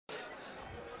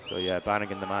So yeah,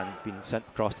 Bannigan, the man being sent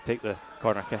across to take the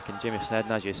corner kick, and Jamie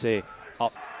Snedden, as you say,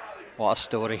 up. What a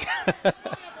story. The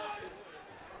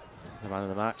man of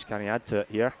the match. Can he add to it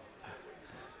here?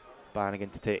 Bannigan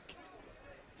to take.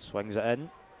 Swings it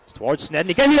in. It's towards Snedden.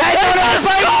 He gets it in, and it's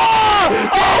like, oh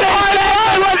my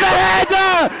God, with the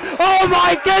header! Oh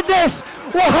my goodness!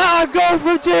 What a goal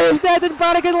from Jamie Snedden.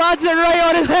 Bannigan lands it right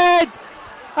on his head.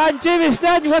 And Jamie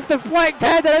Snedden with the flicked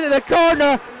header into the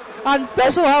corner. And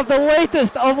Thistle have the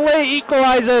latest of late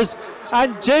equalisers.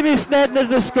 And Jamie Snedden is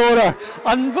the scorer.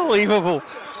 Unbelievable.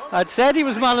 I'd said he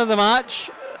was man of the match.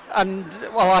 And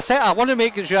well, I want to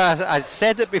make sure I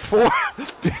said it before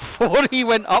he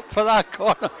went up for that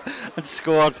corner and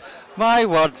scored. My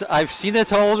word, I've seen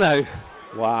it all now.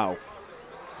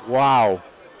 Wow.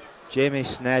 Jamie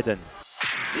Snedden.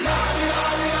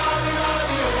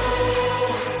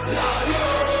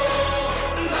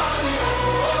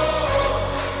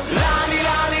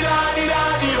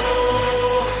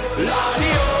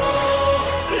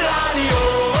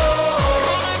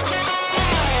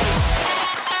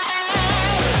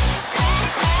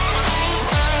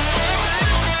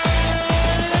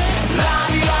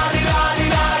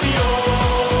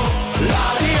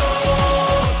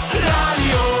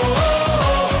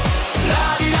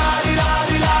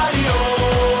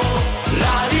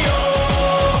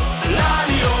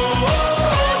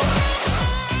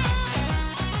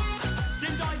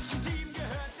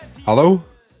 Hello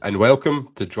and welcome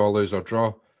to Draw, Lose or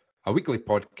Draw, a weekly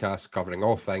podcast covering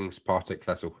all things Partick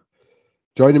Thistle.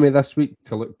 Joining me this week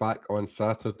to look back on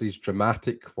Saturday's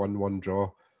dramatic 1-1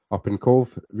 draw up in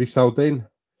Cove, Rhys Haldane.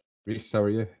 Rhys, how are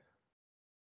you?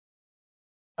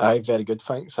 Aye, very good,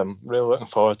 thanks. I'm really looking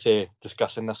forward to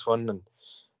discussing this one, and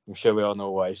I'm sure we all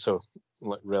know why, so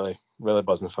really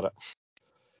buzzing for it.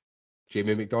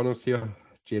 Jamie McDonald's here.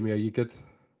 Jamie, are you good?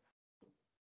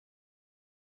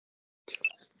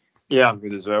 Yeah, I'm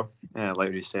good as well.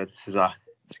 Like we said, it's going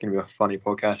to be a funny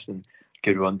podcast and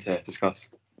good one to discuss.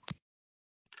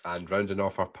 And rounding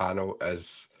off our panel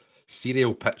is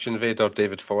serial pitch invader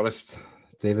David Forrest.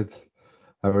 David,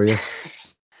 how are you?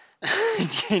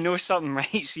 Do you know something, right?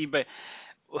 See, but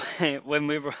when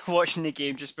we were watching the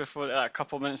game just before, a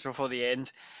couple of minutes before the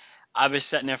end, I was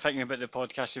sitting there thinking about the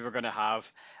podcast we were going to have,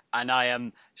 and I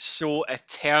am so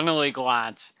eternally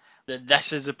glad that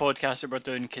this is the podcast that we're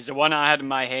doing, because the one I had in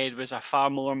my head was a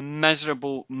far more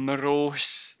miserable,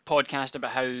 morose podcast about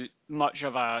how much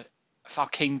of a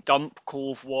fucking dump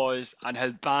Cove was and how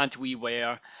bad we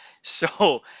were.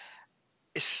 So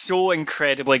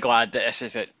incredibly glad that this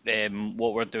is it,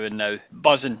 what we're doing now.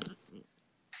 Buzzing.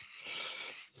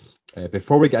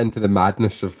 Before we get into the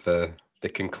madness of the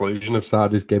conclusion of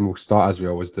Saturday's game, we'll start, as we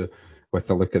always do,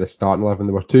 with a look at the starting 11.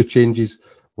 There were two changes,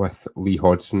 with Lee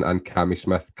Hodgson and Cammy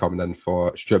Smith coming in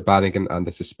for Stuart Bannigan and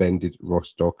the suspended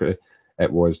Ross Docherty.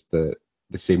 It was the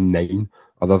same 9,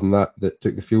 other than that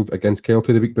took the field against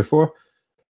Kelty the week before.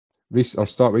 Rhys, I'll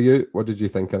start with you. What did you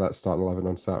think of that starting 11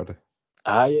 on Saturday?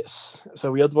 Aye, it's a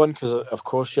weird one, because of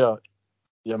course you're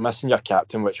missing your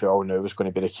captain, which we all knew was going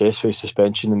to be the case with his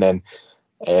suspension, and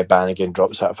then Bannigan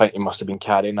drops it. I think he must have been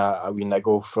carrying a wee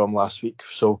niggle from last week.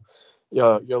 So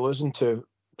you're losing two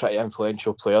pretty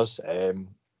influential players.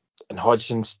 And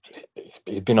Hodgson's,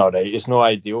 he's been alright. He's not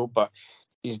ideal, but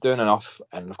he's doing enough.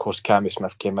 And of course, Cammy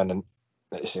Smith came in, and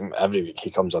every week he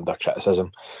comes under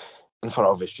criticism, and for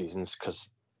obvious reasons, because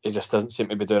he just doesn't seem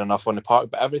to be doing enough on the park.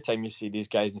 But every time you see these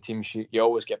guys in the team sheet, you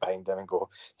always get behind them and go,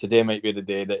 today might be the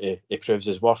day that he proves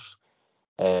his worth.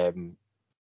 I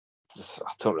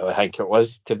don't really think it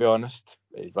was, to be honest.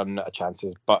 He's running out of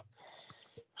chances, but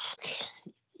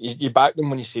you back them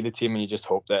when you see the team, and you just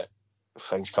hope that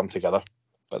things come together.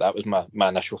 But that was my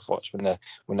initial thoughts when the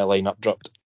lineup dropped.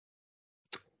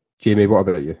 Jamie, what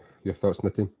about you? Your thoughts on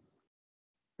the team?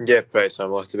 Yeah, pretty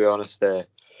similar, to be honest.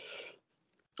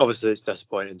 Obviously, it's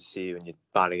disappointing to see when you're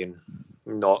Bannigan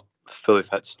not fully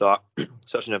fit to start.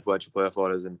 Such an influential player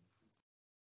for us, and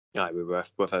we were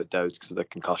without doubts because of the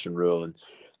concussion rule and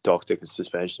Docherty and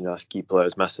suspension. That's key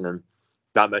players missing, and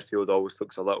that midfield always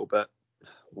looks a little bit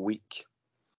weak.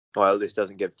 Well, at least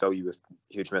doesn't fill you with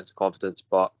huge amounts of confidence.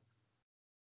 But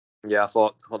yeah, I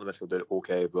thought the midfield did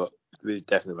okay, but we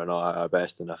definitely were not at our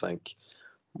best. And I think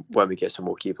when we get some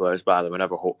more key players back,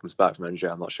 whenever Hope comes back from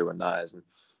injury, I'm not sure when that is, and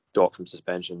Doc from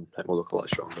suspension, I think we'll look a lot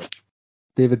stronger.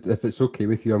 David, if it's okay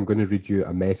with you, I'm going to read you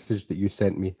a message that you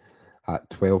sent me at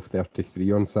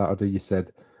 12:33 on Saturday. You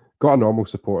said, got a normal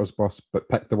supporters bus, but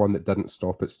picked the one that didn't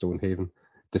stop at Stonehaven.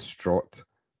 Distraught.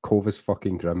 Cove is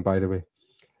fucking grim, by the way.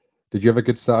 Did you have a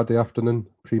good Saturday afternoon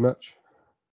pre-match?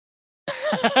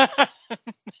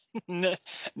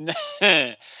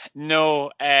 No.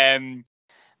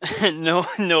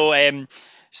 No.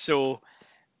 So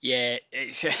yeah,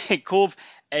 Cove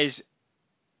is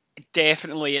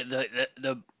definitely at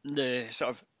the sort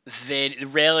of the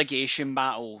relegation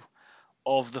battle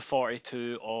of the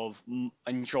 42 of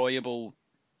enjoyable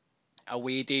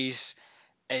away days.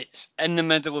 It's in the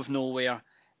middle of nowhere.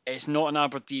 It's not in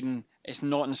Aberdeen. It's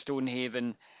not in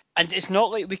Stonehaven. And it's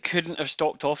not like we couldn't have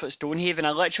stopped off at Stonehaven.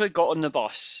 I literally got on the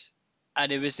bus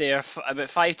and it was there about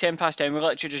 5, 10 past 10. We were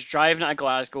literally just driving out of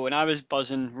Glasgow and I was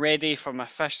buzzing, ready for my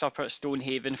fish supper at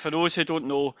Stonehaven. For those who don't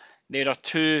know, there are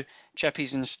two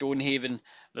chippies in Stonehaven.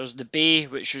 There's the Bay,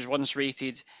 which was once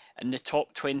rated in the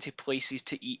top 20 places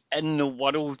to eat in the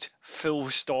world, full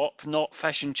stop. Not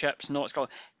fish and chips, not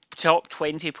Scotland. Top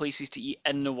 20 places to eat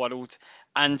in the world.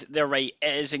 And they're right,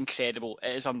 it is incredible.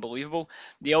 It is unbelievable.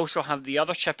 They also have the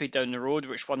other chippy down the road,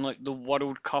 which won like the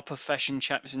World Cup of Fish and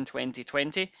Chips in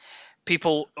 2020.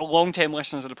 People, long-time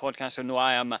listeners of the podcast will know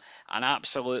I am an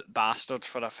absolute bastard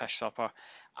for a fish supper,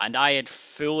 and I had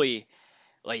fully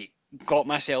like got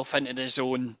myself into the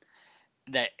zone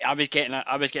that I was getting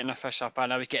a fish supper,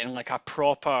 and I was getting like a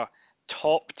proper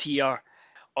top tier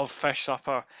of fish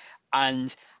supper,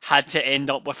 and had to end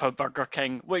up with a Burger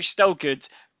King, which is still good,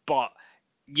 but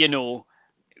you know,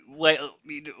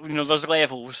 there's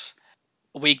levels.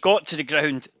 We got to the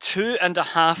ground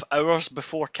 2.5 hours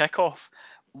before kickoff.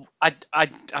 I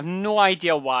have no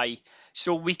idea why.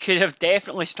 So we could have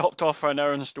definitely stopped off for an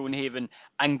hour in Stonehaven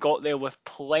and got there with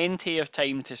plenty of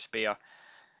time to spare.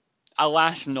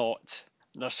 Alas not.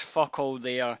 There's fuck all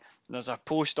there. There's a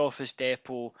post office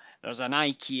depot, there's an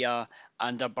IKEA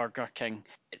and a Burger King.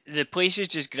 The place is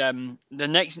just grim. The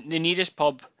nearest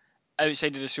pub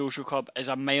outside of the social club is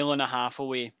 1.5 miles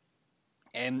away.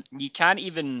 You can't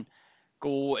even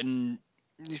go and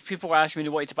people ask me they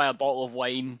wanted to buy a bottle of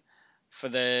wine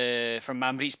from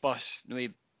Manbreed's bus on the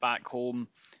way back home.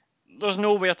 There's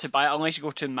nowhere to buy it unless you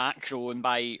go to Macro and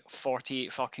buy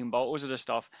 48 fucking bottles of the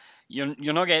stuff. You're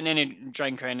not getting any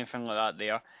drink or anything like that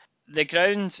there. The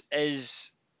ground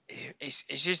is it's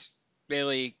just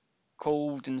really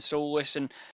cold and soulless,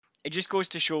 and it just goes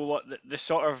to show what the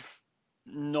sort of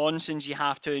nonsense you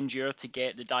have to endure to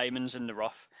get the diamonds in the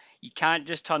rough. You can't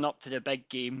just turn up to the big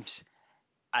games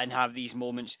and have these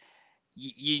moments.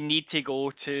 You need to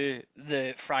go to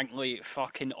the frankly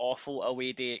fucking awful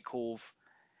away day at Cove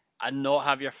and not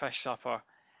have your fish supper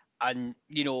and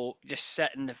just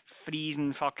sit in the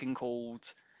freezing fucking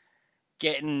cold,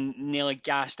 getting nearly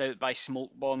gassed out by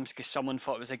smoke bombs because someone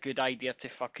thought it was a good idea to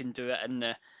fucking do it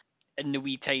in the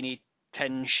wee tiny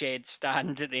tin shed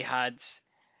stand that they had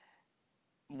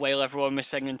while everyone was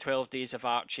singing 12 Days of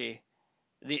Archie.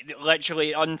 They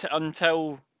literally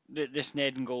until the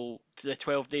Snedden goal, the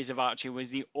 12 Days of Archie was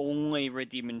the only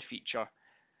redeeming feature.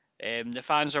 The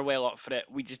fans are well up for it.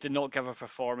 We just did not give a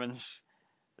performance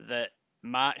that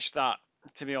matched that,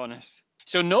 to be honest.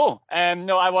 So no,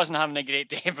 I wasn't having a great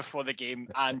day before the game,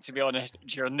 and to be honest,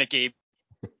 during the game.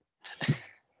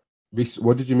 Reece,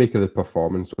 what did you make of the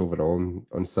performance overall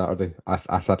on Saturday? I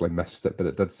sadly missed it, but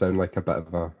it did sound like a bit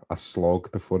of a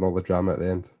slog before all the drama at the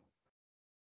end.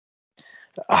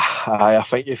 I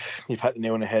think you've hit the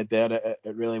nail on the head there.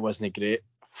 It really wasn't great.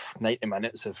 90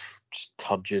 minutes of just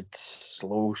turgid,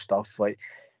 slow stuff. Like,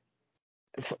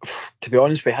 to be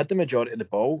honest, we had the majority of the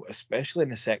ball, especially in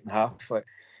the second half. Like,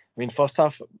 I mean, first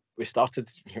half we started.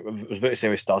 I was about to say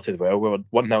we started well. We were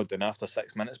 1-0 down after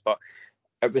 6 minutes, but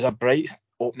it was a bright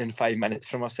opening 5 minutes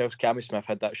from ourselves. Cammy Smith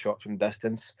had that shot from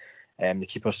distance. The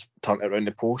keepers turned it around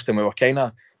the post, and we were kind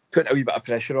of putting a wee bit of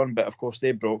pressure on. But of course,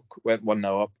 they went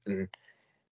 1-0 up, and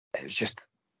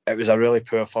it was a really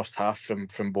poor first half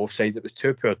from both sides. It was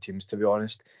two poor teams, to be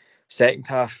honest. Second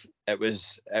half, it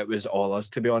was all us,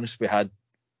 to be honest. We had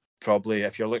probably,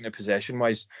 if you're looking at possession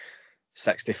wise,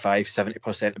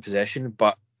 65-70% of possession,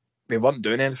 but we weren't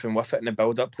doing anything with it. And the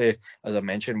build-up play, as I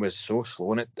mentioned, was so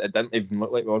slow, and it didn't even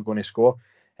look like we were going to score.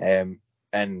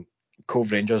 And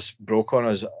Cove Rangers broke on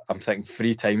us, I'm thinking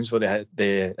 3 times, where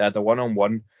they had a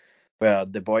one-on-one where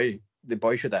the boy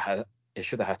should have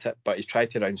hit it, but he's tried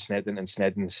to round Snedden, and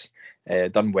Snedden's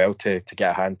done well to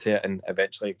get a hand to it, and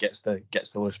eventually gets the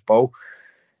loose ball.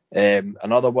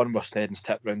 Another one where Snedden's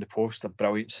tipped round the post, a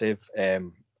brilliant save.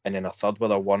 And then a third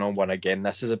with a one-on-one again.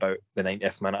 This is about the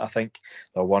 90th minute, I think.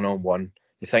 The one-on-one.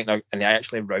 You think, and he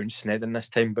actually rounds Snedden this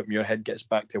time, but Muirhead gets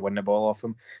back to win the ball off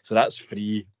him. So that's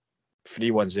three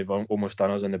ones they've almost done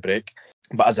us in the break.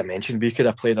 But as I mentioned, we could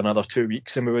have played another 2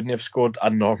 weeks and we wouldn't have scored a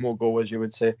normal goal, as you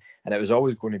would say. And it was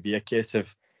always going to be a case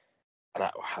of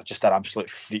just an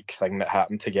absolute freak thing that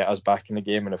happened to get us back in the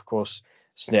game. And of course,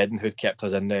 Snedden, who'd kept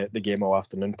us in the game all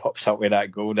afternoon, pops up with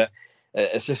that goal. That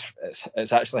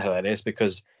it's actually hilarious,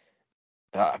 because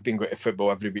I've been going to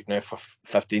football every week now for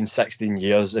 15, 16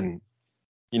 years, and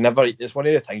it's one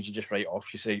of the things you just write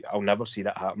off. You say, I'll never see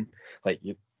that happen.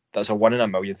 That's a 1 in a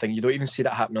million thing. You don't even see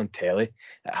that happen on telly.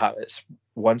 It's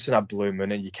once in a blue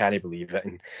moon, and you can't believe it,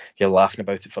 and you're laughing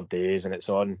about it for days, and it's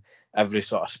on every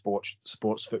sort of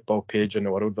sports football page in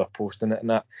the world. They're posting it and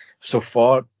that. So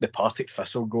for the Partick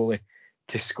Thistle goalie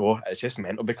to score, it's just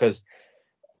mental, because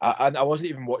I wasn't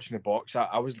even watching the box.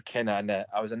 I was kind of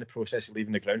I was in the process of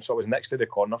leaving the ground, so I was next to the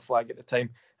corner flag at the time,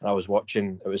 and I was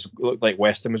watching. It looked like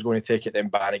Weston was going to take it, then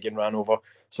Bannigan ran over,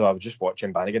 so I was just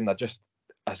watching Bannigan. And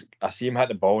I see him hit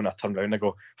the ball, and I turn around and I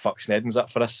go, "Fuck, Snedden's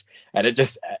up for this," and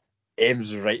it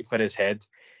aims right for his head,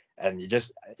 and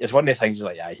it's one of the things you're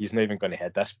like, yeah, he's not even going to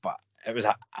hit this, but it was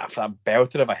a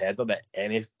belter of a header that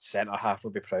any centre half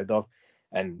would be proud of,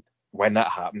 and when that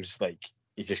happens,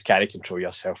 you just can't control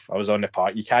yourself. I was on the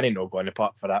park. You can't not go on the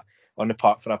park for that. On the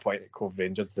park for a point at Cove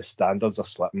Rangers, the standards are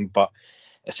slipping, but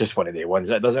it's just one of the ones.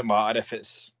 It doesn't matter if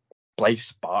it's Blythe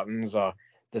Spartans, or it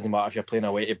doesn't matter if you're playing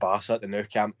away to Barca at the Nou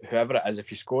Camp. Whoever it is,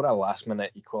 if you score a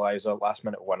last-minute equaliser,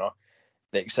 last-minute winner,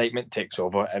 the excitement takes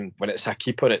over. And when it's a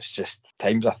keeper, it's just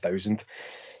times 1,000.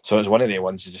 So it's one of the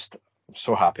ones I'm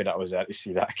so happy that I was there to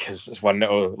see that, because it's one that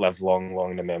will live long,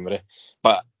 long in the memory.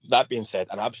 But that being said,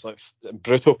 an absolute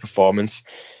brutal performance.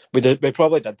 We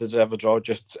probably did deserve a draw,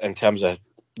 just in terms of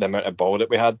the amount of ball that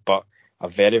we had, but a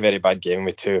very, very bad game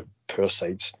with two poor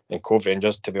sides. And Cove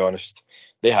Rangers, to be honest,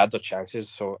 they had their chances,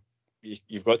 so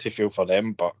you've got to feel for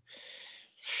them, but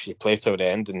you play till the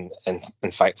end, and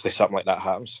thankfully something like that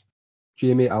happens.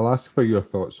 Jamie, I'll ask for your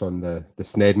thoughts on the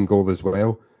Snedden goal as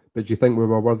well, but do you think we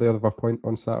were worthy of a point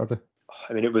on Saturday?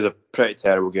 I mean, it was a pretty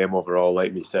terrible game overall.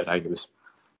 Like we said, I think it was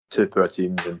two poor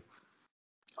teams, and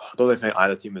I don't really think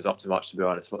either team was up to much, to be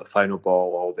honest. But the final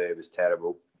ball all day was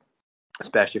terrible,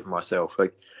 especially for myself.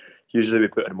 Usually we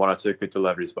put in one or two good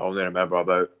deliveries, but I only remember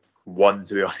about one,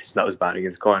 to be honest, and that was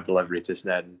Bannigan's corner delivery to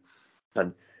Snedden.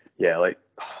 And yeah,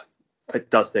 it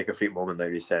does take a freak moment,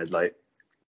 like you said,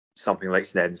 something like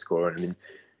Snedden scoring. I mean,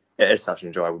 it is such an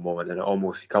enjoyable moment, and it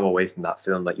almost, you come away from that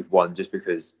feeling like you've won, just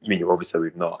because, I mean, obviously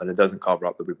we've not, and it doesn't cover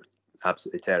up that we were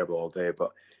absolutely terrible all day,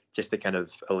 but just the kind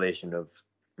of elation of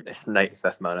it's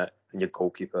 95th minute and your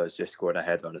goalkeeper has just scored a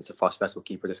header, and it's the first Thistle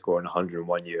keeper to score in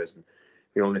 101 years, and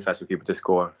the only Thistle keeper to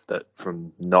score that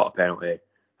from not a penalty.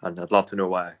 And I'd love to know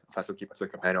why a Thistle keeper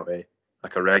took a penalty,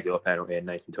 like a regular penalty in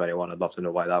 1921. I'd love to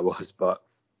know why that was, but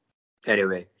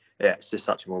anyway, yeah, it's just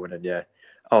such a moment. And yeah,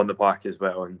 on the park as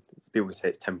well, and people say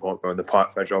it's Tim Pogba on the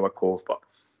park for a draw with Cove, but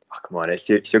come on, it's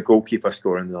your goalkeeper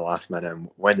scoring in the last minute, and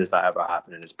when does that ever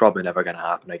happen? And it's probably never going to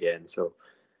happen again. So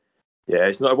yeah,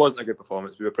 it wasn't a good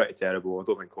performance. We were pretty terrible. I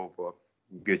don't think Cove were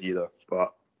good either,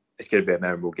 but it's going to be a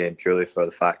memorable game purely for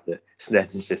the fact that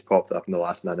Snedden's just popped up in the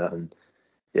last minute, and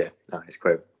yeah, it's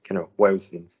quite kind of wild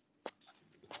scenes.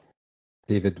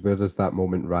 David, where does that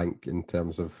moment rank in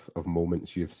terms of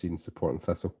moments you've seen supporting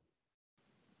Thistle?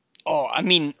 Oh, I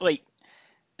mean,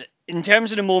 in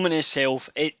terms of the moment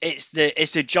itself, it's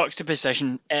the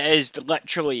juxtaposition. It is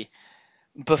literally,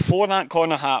 before that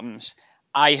corner happens,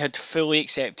 I had fully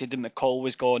accepted that McCall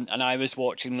was gone, and I was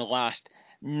watching the last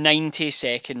 90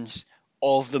 seconds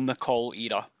of the McCall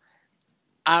era.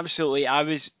 Absolutely, I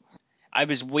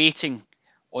was waiting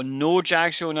on no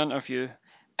Jackson interview,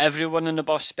 everyone in the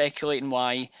bus speculating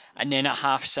why, and then at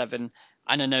 7:30,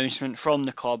 an announcement from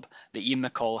the club that Ian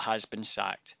McCall has been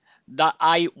sacked. That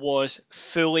I was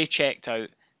fully checked out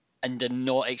and did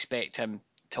not expect him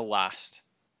to last.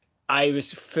 I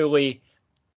was fully,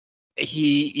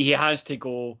 he has to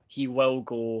go, he will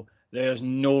go, there's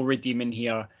no redeeming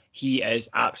here, he is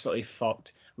absolutely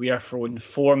fucked. We are throwing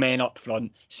 4 men up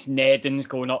front, Snedden's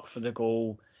going up for the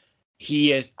goal,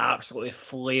 he is absolutely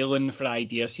flailing for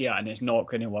ideas here, and it's not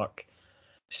going to work.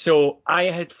 So I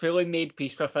had fully made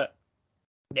peace with it,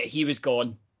 that he was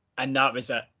gone, and that was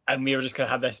it. And we were just going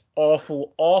to have this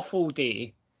awful, awful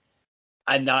day,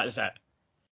 and that's it.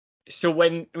 So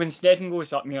when Snedden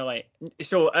goes up, and you're like,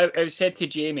 so I said to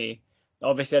Jamie,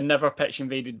 obviously I've never pitch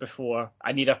invaded before,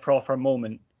 I need a proper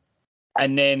moment.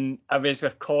 And then I was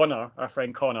with Connor, our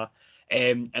friend Connor,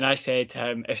 and I said to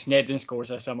him, if Snedden scores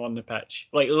this, I'm on the pitch.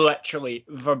 Literally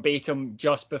verbatim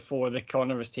just before the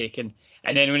corner was taken.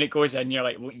 And then when it goes in, you're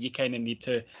like, well, you kind of need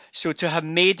to. So to have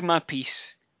made my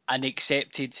peace and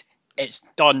accepted it's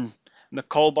done,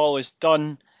 McCall ball is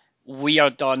done, we are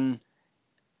done,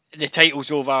 the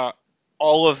title's over,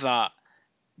 all of that,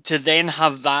 to then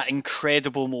have that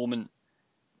incredible moment,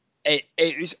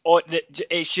 it's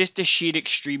just the sheer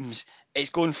extremes. It's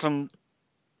going from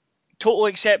total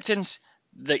acceptance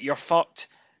that you're fucked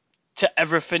to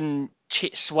everything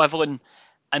swiveling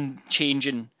and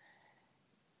changing.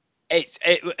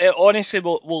 it honestly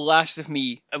will last with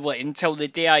me until the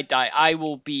day I die. I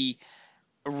will be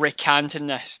recanting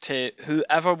this to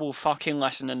whoever will fucking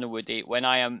listen in the Woody when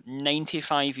I am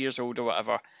 95 years old or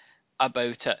whatever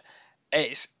about it.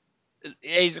 It's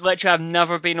literally, I've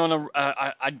never been on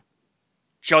a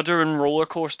juddering roller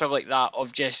coaster like that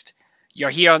of just, you're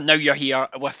here, now you're here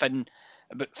within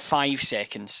about 5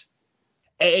 seconds.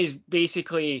 It is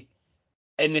basically,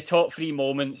 in the top 3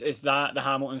 moments, is that the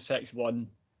Hamilton 6-1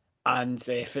 and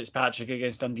Fitzpatrick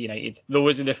against Dundee United.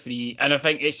 Those are the 3. And I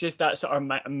think it's just that sort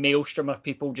of maelstrom of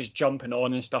people just jumping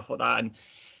on and stuff like that. And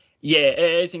yeah,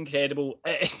 it is incredible.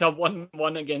 It's a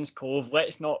 1-1 against Cove.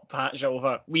 Let's not patch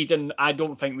over. I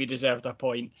don't think we deserved a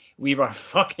point. We were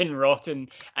fucking rotten.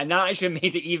 And that actually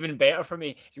made it even better for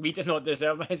me. So we did not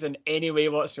deserve this in any way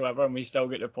whatsoever, and we still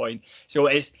get the point. So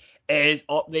it is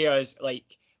up there as, like,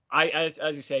 as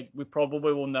I said, we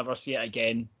probably will never see it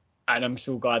again. And I'm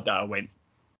so glad that I went.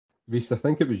 Reese, I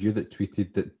think it was you that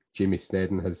tweeted that Jamie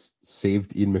Snedden has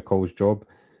saved Ian McCall's job.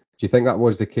 Do you think that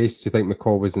was the case? Do you think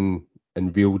McCall was in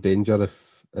real danger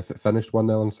if it finished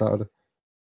 1-0 on Saturday?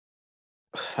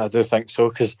 I do think so,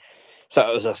 because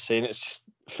as I was saying, it's just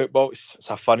football. It's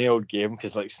a funny old game,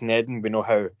 because like Snedden, we know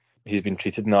how he's been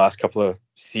treated in the last couple of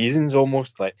seasons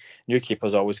almost. Like, new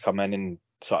keepers always come in and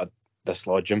sort of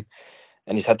dislodge him,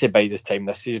 and he's had to bide his time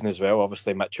this season as well.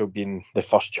 Obviously, Mitchell being the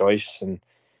first choice, and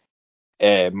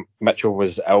Mitchell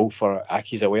was ill for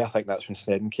Aki's away. I think that's when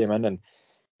Snedden came in, and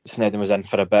Snedden was in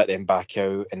for a bit, then back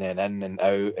out, and then in and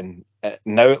out, and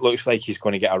now it looks like he's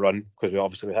going to get a run,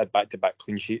 because we had back-to-back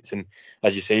clean sheets, and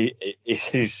as you say,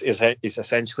 he's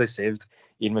essentially saved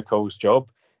Ian McCall's job,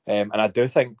 and I do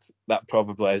think that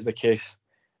probably is the case.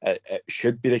 It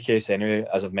should be the case anyway.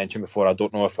 As I've mentioned before, I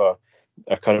don't know if our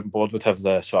current board would have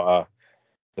the sort of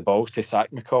the balls to sack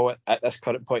McCall at this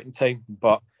current point in time,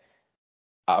 but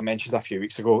I mentioned a few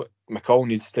weeks ago, McCall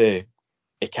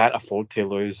he can't afford to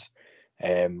lose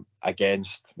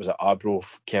against, was it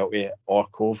Arbroath, Kelty or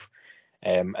Cove,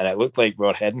 and it looked like we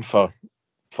were heading for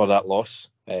that loss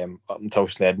up until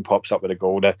Snedden pops up with a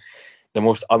goal. The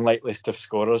most unlikeliest of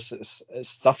scorers. It's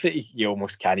stuff that you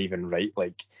almost can't even write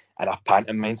like in a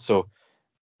pantomime, so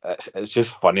it's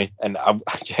just funny, and I'm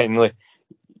generally,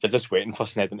 you're just waiting for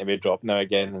Snedden to be dropped now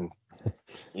again, and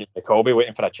McCall be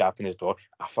waiting for a chap in his door.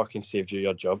 I fucking saved you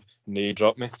your job, and you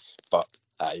dropped me. But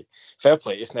aye, fair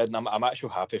play to Snedden. I'm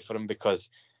actually happy for him, because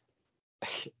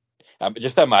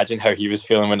just imagine how he was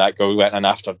feeling when that goal went in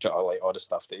after like all the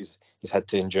stuff that he's had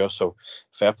to endure. So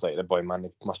fair play to the boy, man.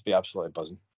 He must be absolutely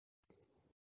buzzing.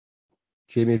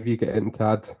 Jamie, have you got anything to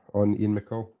add on Ian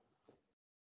McCall?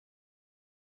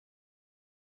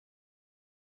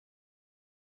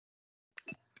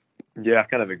 Yeah, I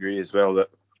kind of agree as well that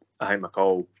I think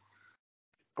McCall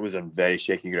was on very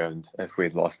shaky ground if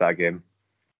we'd lost that game.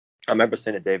 I remember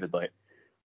saying to David, like,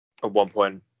 at one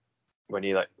point when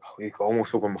we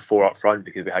almost went with 4 up front,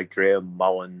 because we had Graham,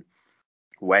 Mullen,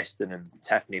 Weston and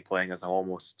Tiffany playing as an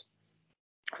almost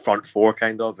front 4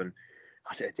 kind of, and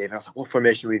I said to David, I was like, what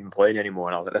formation are we even playing anymore?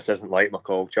 And I was like, this isn't like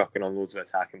McCall chucking on loads of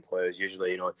attacking players.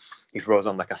 Usually, he throws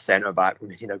on like a centre back when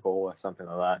we need a goal or something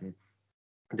like that. And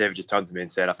David just turned to me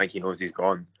and said, I think he knows he's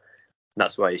gone. And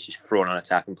that's why he's just throwing on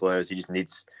attacking players. He just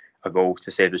needs a goal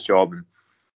to save his job. And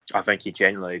I think he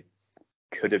genuinely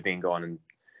could have been gone. And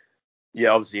yeah,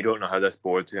 obviously you don't know how this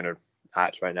board's going to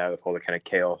act right now with all the kind of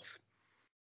chaos.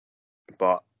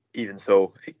 But even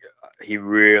so, he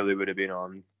really would have been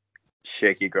on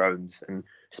shaky grounds, and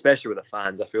especially with the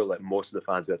fans. I feel like most of the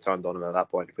fans would have turned on him at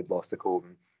that point if we'd lost to Cove.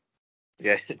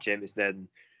 Yeah, Jamie Snedden,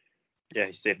 yeah,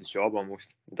 he saved his job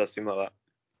almost. It does seem like that.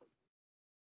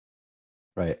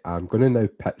 Right, I'm going to now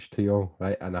pitch to you all,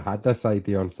 right? And I had this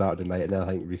idea on Saturday night, and then I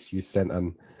think Reece, you sent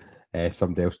in,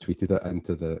 somebody else tweeted it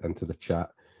into the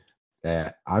chat.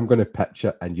 I'm going to pitch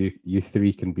it, and you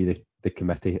 3 can be the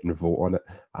committee and vote on it.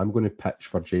 I'm going to pitch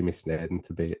for Jamie Snedden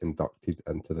to be inducted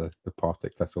into the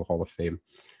Partick Thistle Hall of Fame.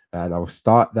 And I'll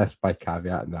start this by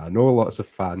caveating that I know lots of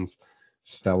fans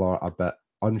still are a bit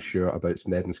unsure about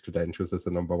Snedden's credentials as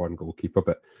the number 1 goalkeeper,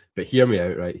 but hear me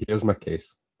out, right? Here's my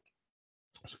case.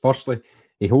 So firstly,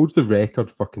 he holds the record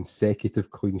for consecutive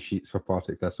clean sheets for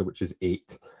Partick Thistle, which is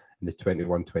 8 in the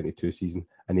 21-22 season,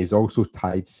 and he's also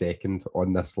tied second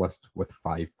on this list with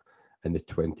 5 in the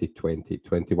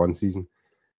 2020-21 season.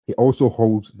 He also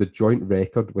holds the joint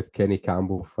record with Kenny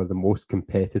Campbell for the most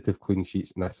competitive clean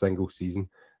sheets in a single season.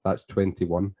 That's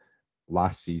 21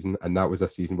 last season, and that was a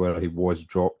season where he was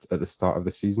dropped at the start of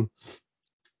the season.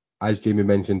 As Jamie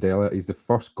mentioned earlier, he's the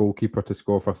first goalkeeper to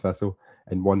score for Thistle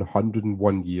in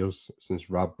 101 years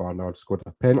since Rab Barnard scored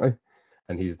a penalty,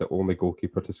 and he's the only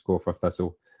goalkeeper to score for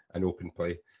Thistle in open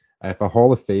play. If a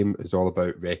Hall of Fame is all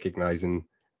about recognising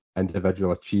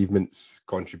individual achievements,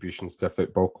 contributions to a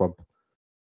football club,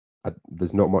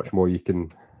 there's not much more you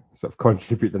can sort of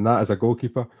contribute than that as a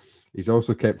goalkeeper. He's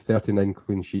also kept 39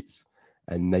 clean sheets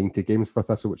in 90 games for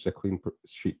Thistle, which is a clean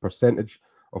sheet percentage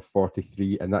of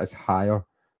 43, and that is higher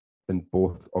than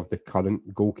both of the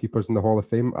current goalkeepers in the Hall of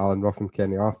Fame, Alan Rough and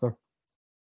Kenny Arthur.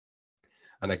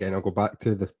 And again, I'll go back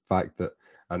to the fact that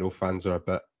I know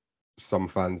some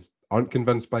fans aren't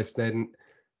convinced by Sneddon.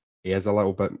 He is a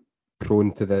little bit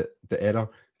prone to the error.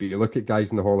 But you look at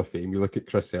guys in the Hall of Fame, you look at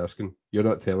Chris Erskine. You're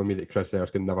not telling me that Chris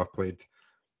Erskine never played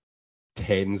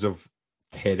tens of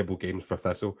terrible games for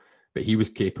Thistle, but he was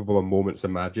capable of moments of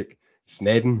magic.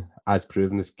 Sneddon, as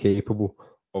proven, is capable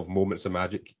of moments of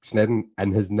magic. Sneddon,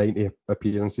 in his 90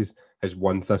 appearances, has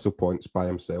won Thistle points by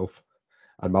himself.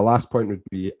 And my last point would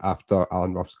be, after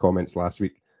Alan Ruff's comments last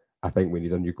week, I think we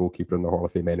need a new goalkeeper in the Hall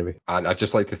of Fame anyway. And I'd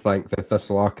just like to thank the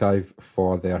Thistle Archive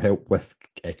for their help with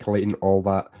collating all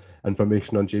that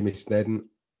information on Jamie Sneddon.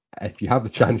 If you have the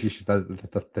chance, you should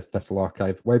visit the Thistle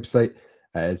Archive website.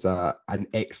 It is an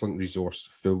excellent resource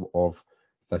full of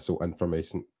Thistle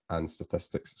information and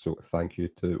statistics. So thank you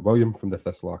to William from the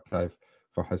Thistle Archive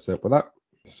for his help with that.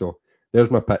 So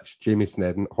there's my pitch. Jamie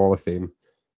Sneddon, Hall of Fame.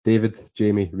 David,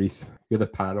 Jamie, Reese, you're the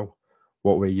panel.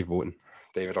 What way are you voting?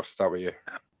 David, I'll start with you.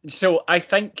 So I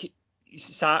think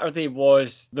Saturday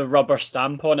was the rubber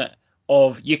stamp on it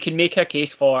of you can make a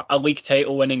case for a league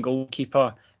title winning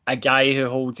goalkeeper, a guy who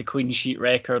holds a clean sheet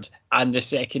record and the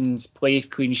second place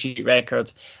clean sheet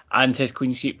record and his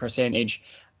clean sheet percentage.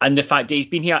 And the fact that he's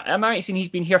been here, am I right saying he's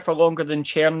been here for longer than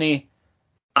Cherny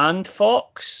and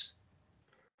Fox?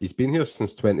 He's been here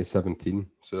since 2017,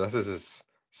 so this is his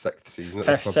sixth season at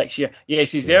the club. 6 year.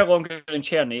 Yes, he's there longer than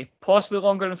Cherny, possibly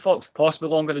longer than Fox, possibly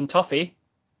longer than Tuffy,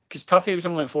 because Tuffy was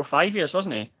only like 4 or 5 years,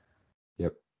 wasn't he?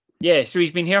 Yep. Yeah, so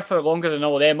he's been here for longer than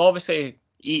all of them. Obviously,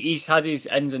 he's had his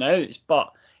ins and outs,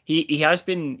 but he has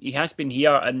been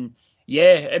here, and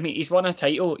yeah, I mean, he's won a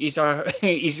title. He's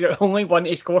the only one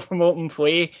to score from open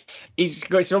play. He's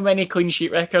got so many clean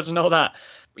sheet records and all that.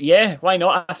 Yeah, why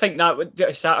not? I think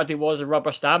that Saturday was a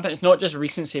rubber stamp. It's not just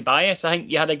recency bias. I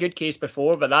think you had a good case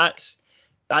before, but that's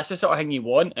the sort of thing you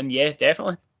want, and yeah,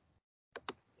 definitely.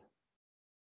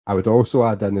 I would also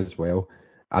add in as well,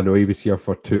 I know he was here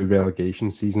for 2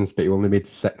 relegation seasons, but he only made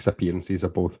 6 appearances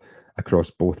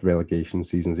across both relegation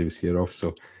seasons he was here of.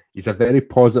 So he's a very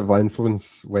positive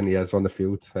influence when he is on the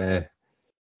field.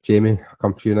 Jamie, I'll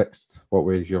come to you next. What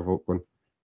way is your vote going?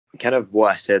 Kind of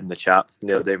what I said in the chat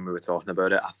the other day when we were talking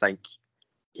about it. I think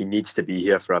he needs to be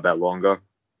here for a bit longer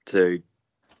to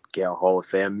get a Hall of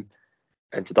Fame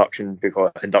induction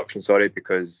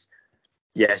because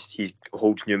yes, he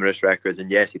holds numerous records,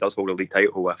 and yes, he does hold a league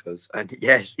title with us, and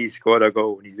yes, he scored a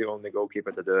goal, and he's the only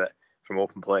goalkeeper to do it from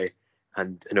open play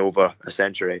and in over a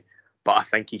century. But I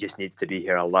think he just needs to be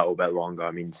here a little bit longer.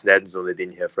 I mean, Sneddon's only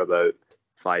been here for about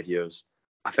 5 years.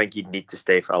 I think he'd need to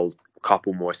stay for a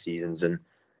couple more seasons, and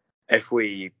if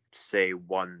we say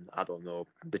won, I don't know,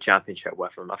 the championship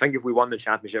with him, I think if we won the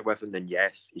championship with him, then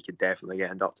yes, he could definitely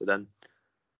get inducted in,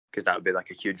 because that would be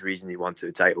like a huge reason he won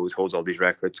 2 titles, holds all these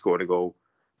records, scored a goal.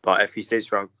 But if he stays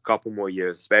for a couple more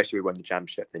years, especially if we win the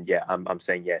championship, then yeah, I'm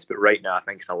saying yes. But right now, I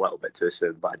think it's a little bit too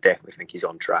soon, but I definitely think he's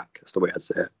on track. That's the way I'd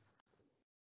say it.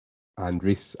 And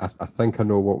Reese, I think I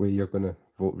know what way you're going to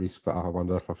vote, Reese, but I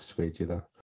wonder if I've swayed you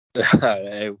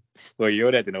there. Well, you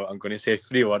already know. I'm going to say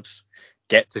 3 words.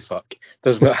 Get to fuck.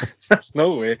 There's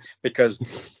no way, because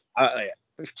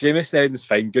Jamie Sneddon's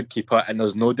fine, good keeper, and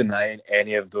there's no denying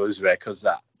any of those records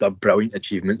that they're brilliant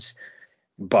achievements.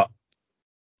 But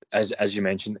as you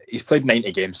mentioned, he's played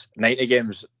 90 games. 90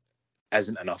 games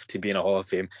isn't enough to be in a Hall of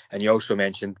Fame. And you also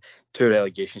mentioned 2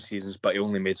 relegation seasons, but he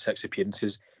only made 6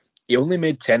 appearances. He only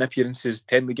made 10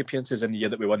 league appearances in the year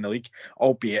that we won the league,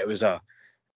 albeit it was a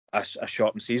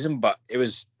shortened season, but it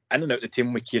was in and out the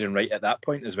team with Kieran Wright at that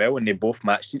point as well, and they both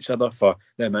matched each other for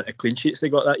the amount of clean sheets they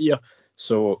got that year.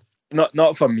 So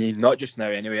not for me, not just now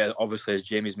anyway. Obviously, as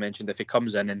Jamie's mentioned, if he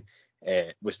comes in and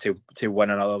was to win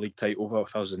another league title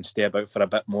with us and stay about for a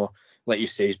bit more, like you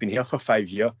say, he's been here for 5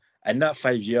 years. In that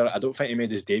 5 year, I don't think he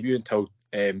made his debut until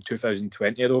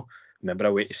 2020 though. Remember,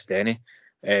 away to Steny.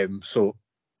 So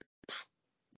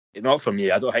not for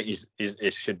me. I don't think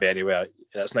he should be anywhere.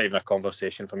 That's not even a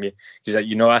conversation for me. Because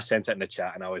I sent it in the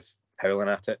chat and I was howling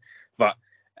at it. But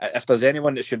if there's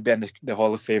anyone that should be in the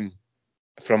Hall of Fame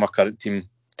from our current team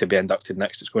to be inducted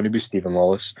next, it's going to be Stephen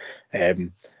Lawless.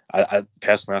 I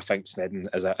personally think Sneddon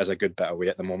is a good bit away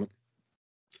at the moment.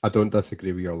 I don't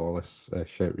disagree with your Lawless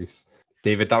shout, Reese.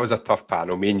 David, that was a tough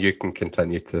panel. Me and you can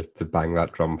continue to bang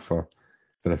that drum for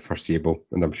for the foreseeable,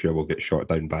 and I'm sure we'll get shot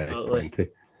down by Absolutely. plenty.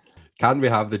 Can we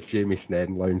have the Jamie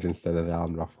Sneddon lounge instead of the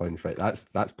Alan Rough lounge? Right,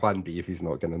 that's plan B if he's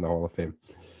not getting in the Hall of Fame.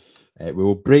 We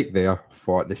will break there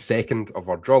for the second of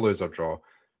our Draw, Lose or Draw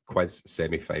quiz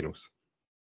semi-finals.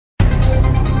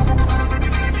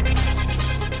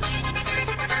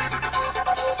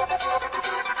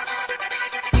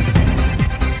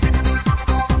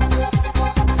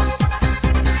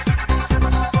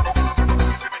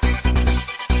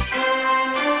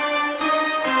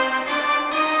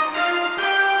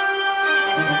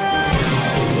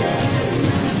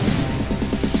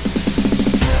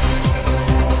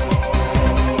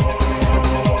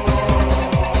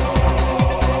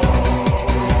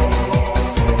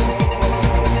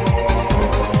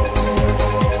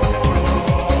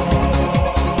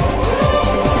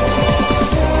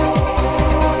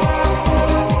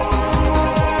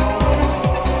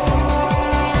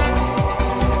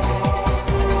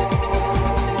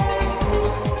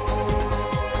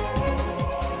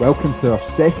 Welcome to our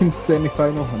second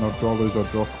semi-final in our Draw, Lose or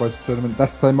Draw quiz tournament.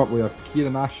 This time up we have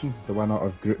Kieran Ashen, the winner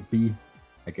of Group B,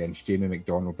 against Jamie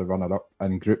McDonald, the runner-up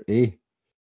in Group A.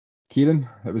 Kieran,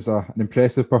 it was an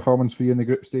impressive performance for you in the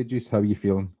group stages. How are you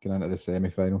feeling going into the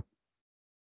semi-final?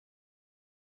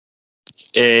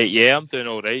 Yeah, I'm doing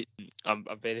all right. I'm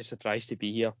very surprised to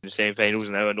be here in the semi-finals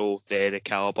now. I know the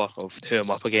calibre of who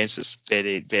I'm up against. It's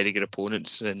very, very good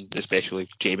opponents, and especially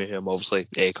Jamie, who I'm obviously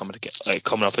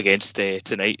coming up against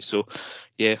tonight. So,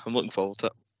 yeah, I'm looking forward to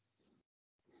it.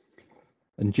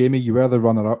 And Jamie, you were the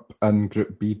runner-up in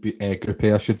Group B, Group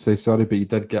A, I should say, sorry, but you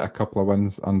did get a couple of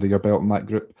wins under your belt in that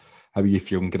group. How are you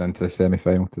feeling getting into the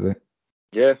semi-final today?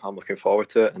 Yeah, I'm looking forward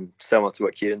to it, and similar to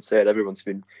what Kieran said, everyone's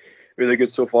been really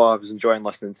good so far. I was enjoying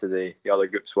listening to the other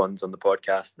groups ones on the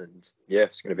podcast, and yeah,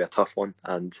 it's going to be a tough one.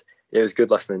 And yeah, it was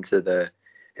good listening to the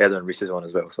Heather and Reese's one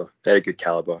as well. So very good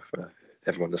calibre for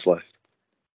everyone that's left.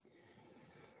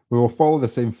 We will follow the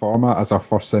same format as our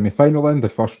first semi-final round. The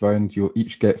first round, you'll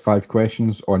each get 5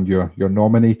 questions on your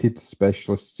nominated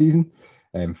specialist season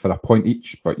for a point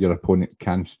each, but your opponent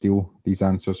can steal these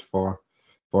answers for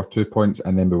 2 points,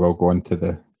 and then we will go on to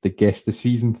the guess the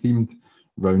season themed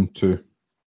round 2.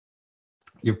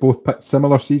 You've both picked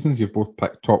similar seasons. You've both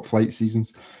picked top flight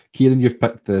seasons. Kieran, you've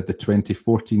picked the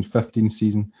 2014-15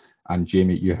 season, and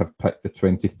Jamie, you have picked the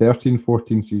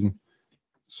 2013-14 season.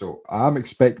 So I'm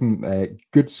expecting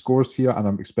good scores here, and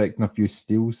I'm expecting a few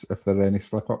steals if there are any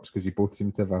slip-ups, because you both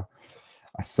seem to have a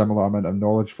similar amount of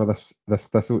knowledge for this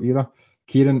Thistle era.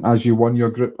 Kieran, as you won your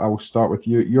group, I will start with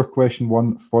you. Your question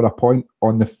 1 for a point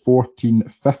on the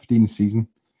 14-15 season.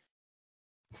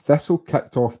 Thistle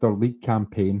kicked off their league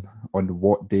campaign on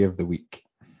what day of the week?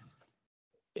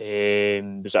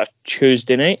 Was that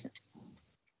Tuesday night?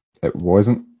 It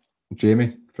wasn't.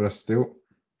 Jamie, for a steal.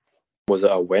 Was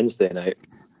it a Wednesday night?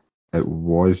 It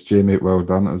was, Jamie. Well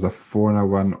done. It was a 4-0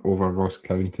 win over Ross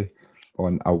County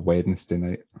on a Wednesday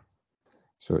night.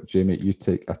 So, Jamie, you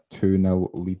take a 2-0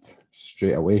 lead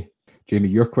straight away. Jamie,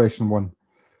 your question 1.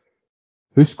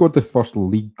 Who scored the first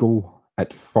league goal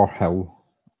at Firhill?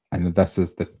 And this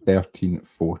is the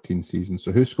 13-14 season.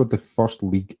 So who scored the first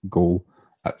league goal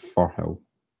at Firhill?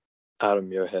 Aaron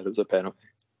Muirhead. It was a penalty.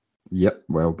 Yep,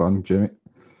 well done, Jamie.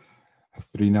 A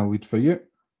 3-0 lead for you.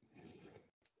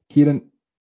 Kieran,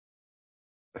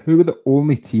 who were the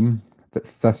only team that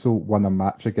Thistle won a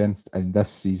match against in this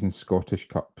season's Scottish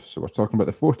Cup? So we're talking about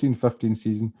the 14-15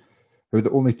 season. Who were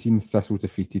the only team Thistle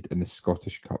defeated in the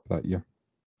Scottish Cup that year?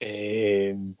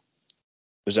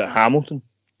 Was it Hamilton?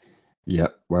 Yeah,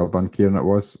 well done, Kieran. It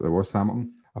was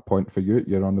Hamilton. A point for you.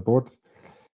 You're on the board.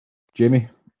 Jamie,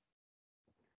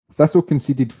 Thistle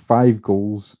conceded 5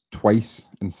 goals twice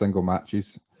in single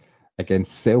matches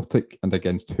against Celtic and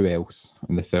against who else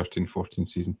in the 13-14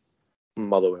 season?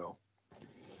 Motherwell.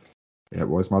 Yeah, it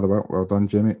was Motherwell. Well done,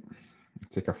 Jamie.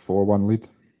 Take a 4-1 lead.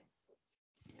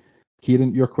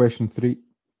 Kieran, your question 3.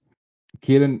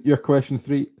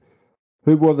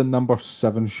 Who wore the number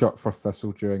 7 shirt for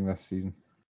Thistle during this season?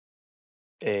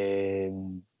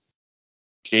 Cragen.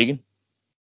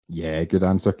 Yeah, good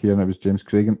answer, Kieran. It was James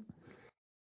Cragen.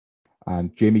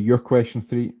 And Jamie, your question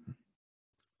 3.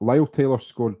 Lyle Taylor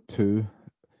scored 2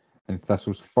 in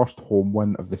Thistle's first home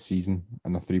win of the season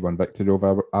in a 3-1 victory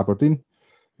over Aberdeen.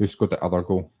 Who scored the other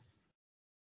goal?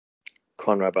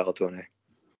 Conrad Ballatone.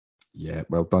 Yeah,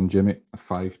 well done, Jamie. A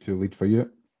 5-2 lead for you.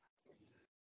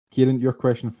 Kieran, your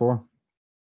question 4.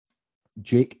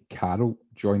 Jake Carroll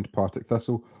joined Partick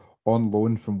Thistle on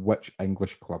loan from which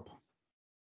English club?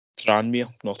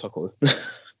 Tranmere, not a clue.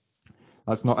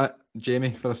 That's not it. Jamie,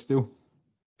 for a steal.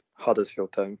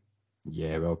 Huddersfield Town.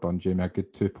 Yeah, well done, Jamie. A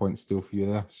good 2-point steal for you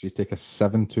there. So you take a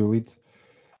 7-2 lead.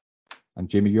 And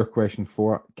Jamie, your question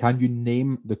 4. Can you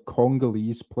name the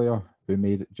Congolese player who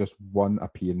made just one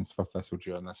appearance for Thistle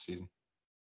during this season?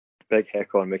 Big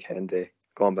Hekon McKendy.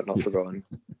 Gone but not forgotten.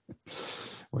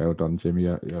 Well done, Jamie.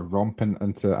 You're romping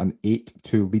into an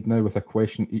 8-2 lead now with a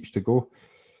question each to go.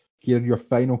 Kieran, your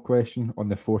final question on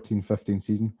the 14-15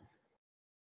 season.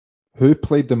 Who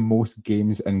played the most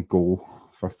games in goal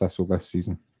for Thistle this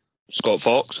season? Scott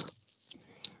Fox.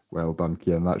 Well done,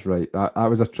 Kieran. That's right. That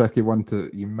was a tricky one.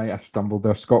 You might have stumbled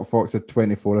there. Scott Fox had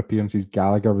 24 appearances.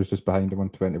 Gallagher was just behind him on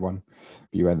 21. But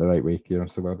you went the right way, Kieran,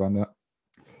 so well done there.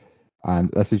 And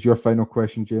this is your final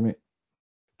question, Jamie.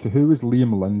 To who was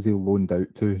Liam Lindsay loaned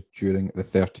out to during the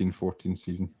 13-14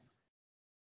 season?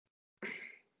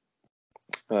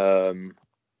 Airdrie?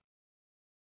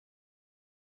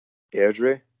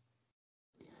 It's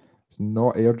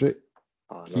not Airdrie.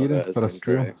 Oh, no, Kieran that is for a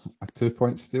steal. incorrect. A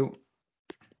 2-point steal.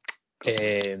 I'm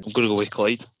going to go with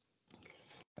Clyde.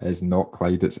 It is not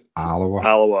Clyde, it's Alloa.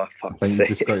 Alloa, I fuck's think you sake.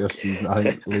 just got your season. I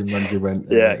think Liam Lindsay went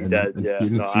Yeah, he in did, yeah.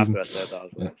 Kieran's No, season. after I said that, I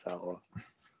was like, it's Alloa.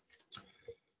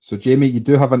 So, Jamie, you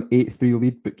do have an 8-3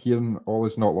 lead, but Kieran, all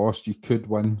is not lost. You could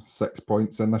win 6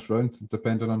 points in this round,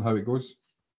 depending on how it goes.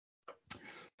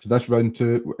 So this round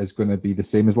 2 is going to be the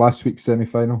same as last week's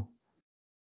semi-final,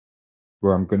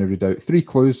 where I'm going to read out 3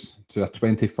 clues to a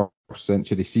 21st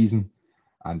century season.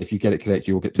 And if you get it correct,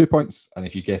 you will get 2 points. And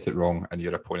if you get it wrong and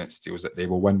your opponent steals it, they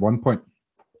will win 1 point.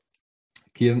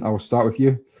 Kieran, I will start with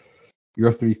you.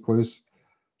 Your 3 clues.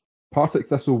 Partick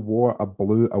Thistle wore a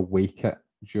blue away kit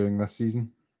during this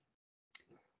season.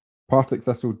 Partick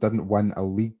Thistle didn't win a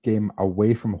league game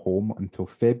away from home until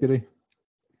February.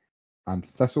 And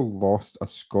Thistle lost a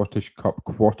Scottish Cup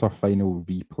quarter-final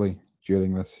replay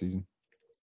during this season.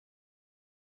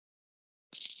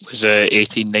 Was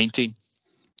 18-19.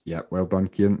 Yeah, well done,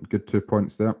 Kieran. Good 2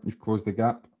 points there. You've closed the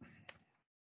gap.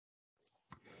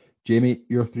 Jamie,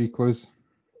 your 3 clues.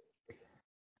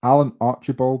 Alan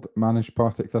Archibald managed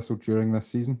Partick Thistle during this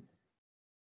season.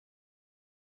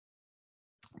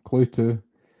 Clue 2.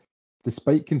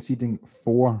 Despite conceding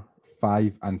 4,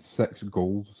 5 and 6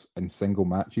 goals in single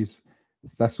matches,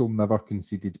 Thistle never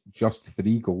conceded just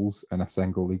 3 goals in a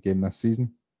single league game this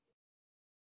season.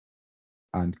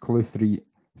 And clue 3.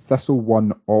 Thistle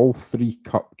won all 3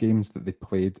 cup games that they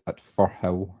played at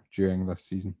Firhill during this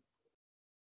season.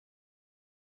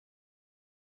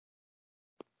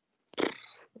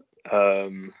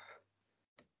 Um,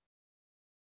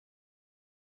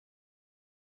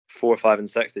 4, 5 and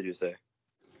 6, did you say?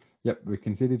 Yep, we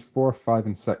conceded 4, 5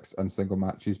 and 6 in single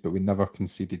matches, but we never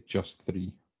conceded just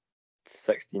 3.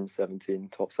 16-17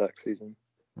 top 6 season.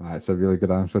 That's a really good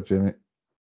answer, Jamie.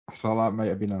 I thought that might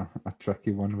have been a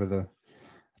tricky one with a.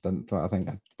 I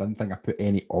didn't think I put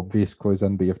any obvious clues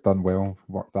in, but you've done well,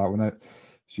 worked that one out.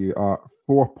 So you are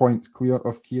 4 points clear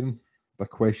of Kieran. The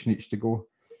question each to go.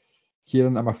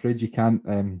 Kieran, I'm afraid you can't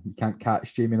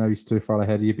catch Jamie now. He's too far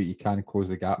ahead of you, but you can close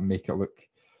the gap and make it look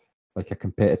like a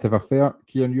competitive affair.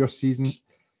 Kieran, your season.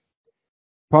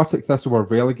 Partick Thistle were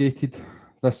relegated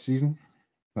this season.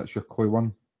 That's your clue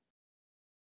 1.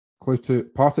 Clue 2.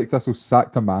 Partick Thistle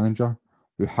sacked a manager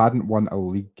who hadn't won a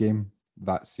league game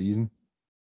that season.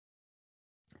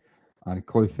 And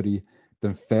clue 3.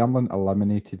 Dunfermline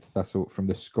eliminated Thistle from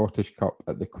the Scottish Cup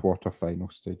at the quarter-final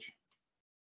stage.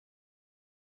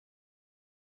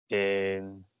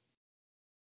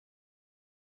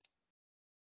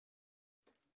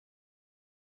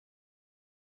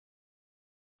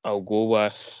 I'll go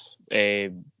with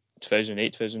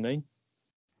 2008, 2009.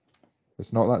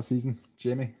 It's not that season,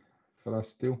 Jamie, for a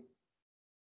steal.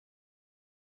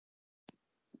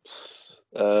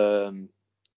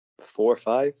 4,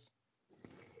 5.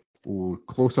 Oh,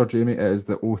 closer, Jamie. It is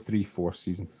the 0-3-4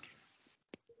 season.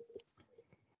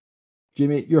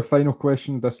 Jamie, your final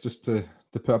question. This just to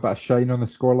put a bit of shine on the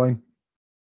scoreline.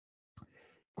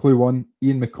 Clue 1.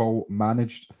 Ian McCall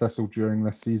managed Thistle during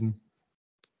this season.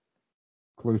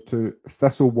 Clue 2.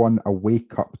 Thistle won away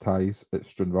cup ties at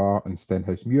Stranraer and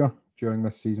Stenhousemuir during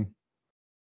this season.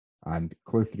 And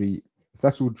clue 3.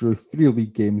 Thistle drew 3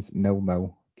 league games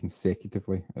 0-0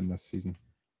 consecutively in this season.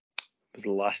 It was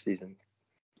last season.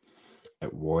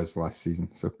 It was last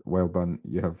season. So well done.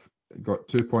 You have got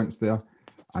 2 points there.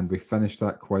 And we finished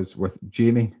that quiz with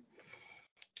Jamie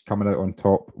coming out on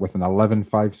top with an 11-5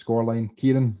 scoreline.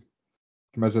 Kieran,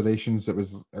 commiserations. It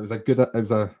was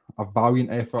a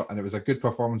valiant effort, and it was a good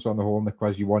performance on the whole in the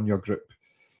quiz. You won your group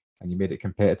and you made it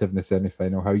competitive in the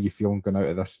semi-final. How are you feeling going out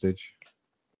at this stage?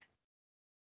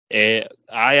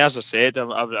 As I said,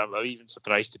 I'm even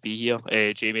surprised to be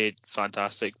here. Jamie,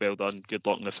 fantastic, well done, good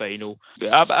luck in the final.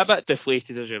 A bit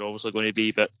deflated as you're obviously going to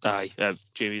be, but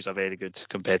Jamie's a very good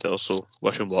competitor, so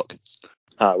wish him luck.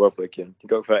 Well played, Kieran. You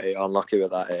got pretty unlucky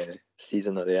with that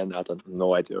season at the end. I had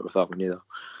no idea what was happening either.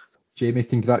 Jamie,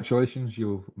 congratulations.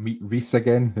 You'll meet Reese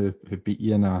again, who beat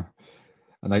you in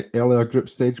an earlier group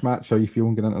stage match. How are you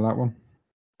feeling going into that one?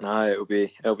 It'll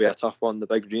be a tough one, the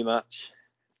big rematch.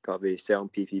 Got to be selling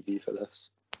PPV for this.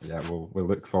 Yeah, we'll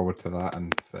look forward to that,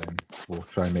 and we'll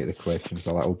try and make the questions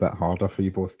a little bit harder for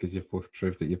you both, because you've both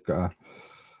proved that you've got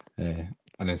an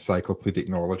encyclopedic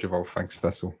knowledge of all things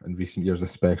Thistle in recent years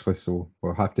especially, so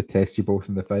we'll have to test you both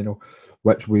in the final,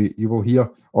 which you will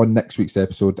hear on next week's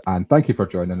episode. And thank you for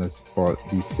joining us for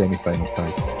these semi-final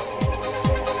ties.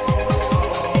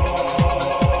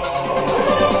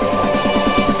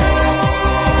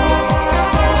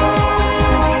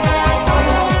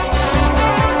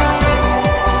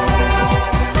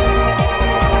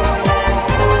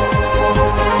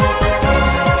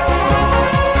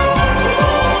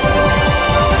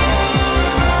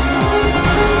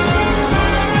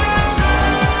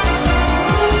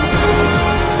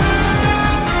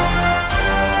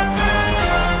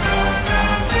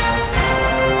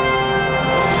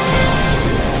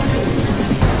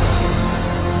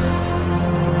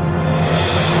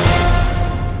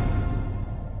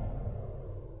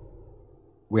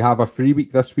 We have a free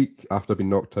week this week after being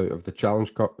knocked out of the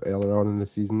Challenge Cup earlier on in the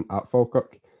season at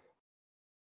Falkirk.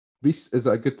 Reese, is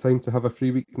it a good time to have a free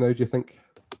week now, do you think?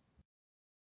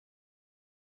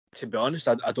 To be honest,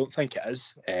 I don't think it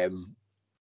is.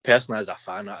 Personally, as a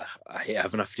fan, I hate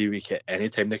having a free week at any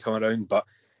time they come around, but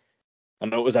I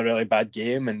know it was a really bad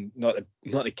game and not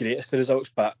the greatest of results,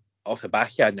 but off the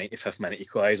back of a 95th minute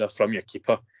equaliser from your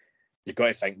keeper, you've got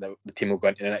to think that the team will go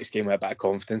into the next game with a bit of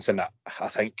confidence, and I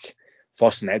think for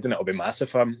Sneddon it'll be massive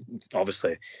for him.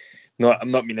 Obviously,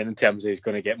 I'm not meaning in terms of he's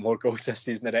going to get more goals this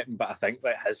season or anything, but I think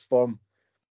that his form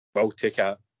will take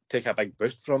a big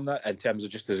boost from that in terms of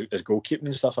just his goalkeeping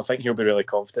and stuff. I think he'll be really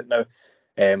confident now.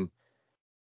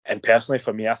 And personally,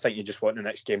 for me, I think you just want the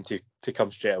next game to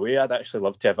come straight away. I'd actually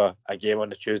love to have a game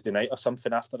on a Tuesday night or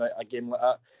something after a game like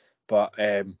that, but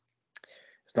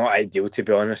it's not ideal, to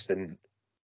be honest, and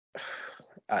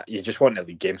you just want the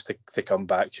league games to come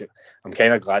back. I'm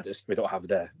kind of glad we don't have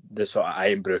the sort of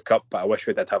Iron Brew Cup, but I wish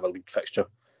we did have a league fixture.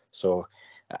 So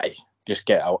I just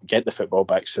get the football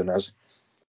back soon as.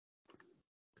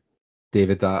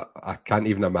 David, I can't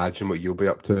even imagine what you'll be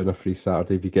up to on a free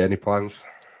Saturday. Have you got any plans?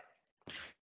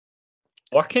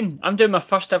 Working. I'm doing my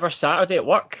first ever Saturday at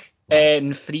work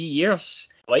in 3 years.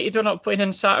 Like, we're not playing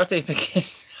on Saturday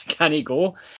because I can't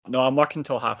go. No, I'm working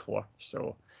till 4:30.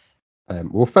 So.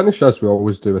 We'll finish as we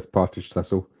always do with Partridge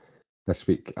Thistle this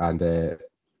week, and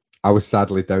I was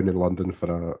sadly down in London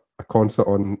for a concert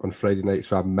on Friday night,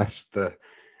 so I missed the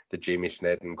Jamie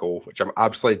Sneddon goal, which I'm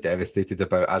absolutely devastated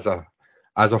about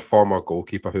as a former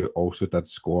goalkeeper who also did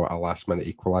score a last minute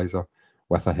equaliser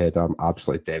with a header. I'm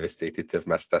absolutely devastated to have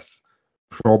missed this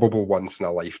probable once in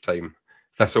a lifetime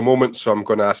Thistle moment. So I'm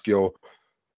going to ask you,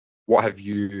 what have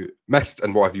you missed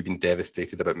and what have you been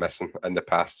devastated about missing in the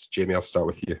past? Jamie, I'll start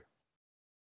with you.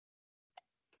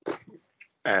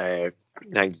 I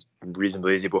think it's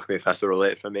reasonably easy, both of Thistle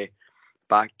related for me.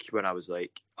 Back when I was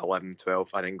like 11,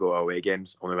 12, I didn't go to away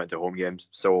games, only went to home games.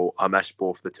 So I missed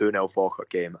both the 2-0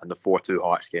 Falkirk game and the 4-2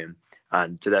 Hearts game.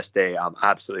 And to this day, I'm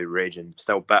absolutely raging.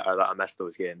 Still bitter that I missed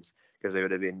those games because they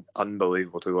would have been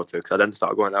unbelievable to go to, because I didn't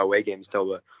start going to away games till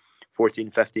the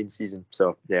 14-15 season.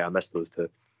 So yeah, I missed those two.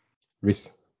 Reese?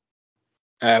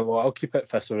 Well, I'll keep it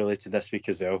Thistle related this week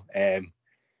as well.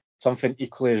 Something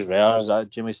equally as rare as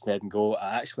that Jamie Sneddon goal.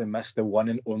 I actually missed the one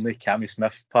and only Cammy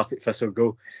Smith Partick Thistle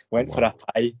goal. Went for a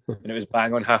tie and it was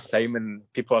bang on half time,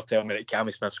 and people are telling me that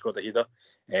Cammy Smith scored a header.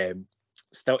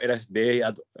 Still to this day, I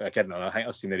don't know, I think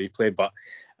I've seen the replay, but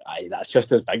that's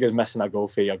just as big as missing a goal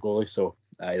for your goalie. So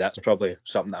that's probably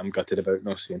something that I'm gutted about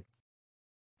not seeing.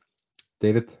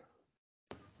 David?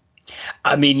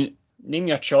 I mean, name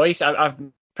your choice. I've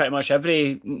pretty much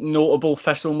every notable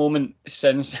Thistle moment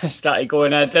since I started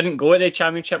going. I didn't go to the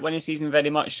Championship winning season very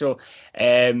much, so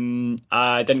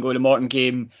I didn't go to the Morton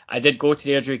game. I did go to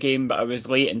the Airdrie game, but I was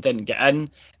late and didn't get in.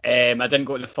 I didn't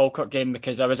go to the Falkirk game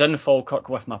because I was in Falkirk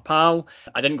with my pal.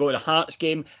 I didn't go to the Hearts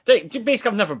game. Basically,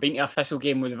 I've never been to a Thistle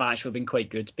game where they've actually been quite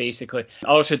good, basically. I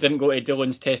also didn't go to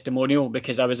Dillon's testimonial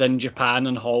because I was in Japan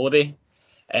on holiday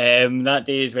that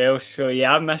day as well. So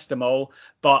yeah, I missed them all.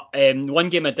 But one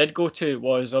game I did go to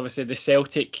was obviously the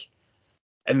Celtic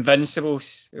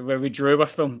Invincibles, where we drew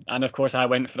with them, and of course I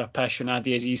went for a pish when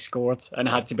Adi Aziz scored, and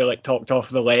I had to be like talked off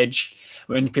the ledge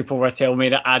when people were telling me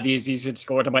that Adi Aziz had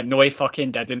scored. I'm like, no, he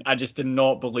fucking didn't. I just did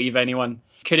not believe anyone.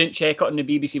 Couldn't check it on the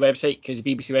BBC website because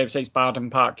the BBC website's barred in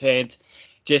Parkhead.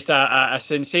 Just a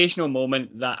sensational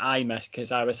moment that I missed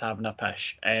because I was having a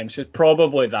pish. So it's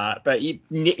probably that. But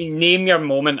name your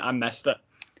moment, I missed it.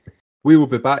 We will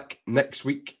be back next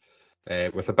week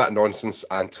with a bit of nonsense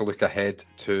and to look ahead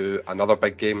to another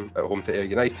big game at home to Ayr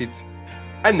United.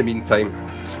 In the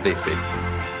meantime, stay safe.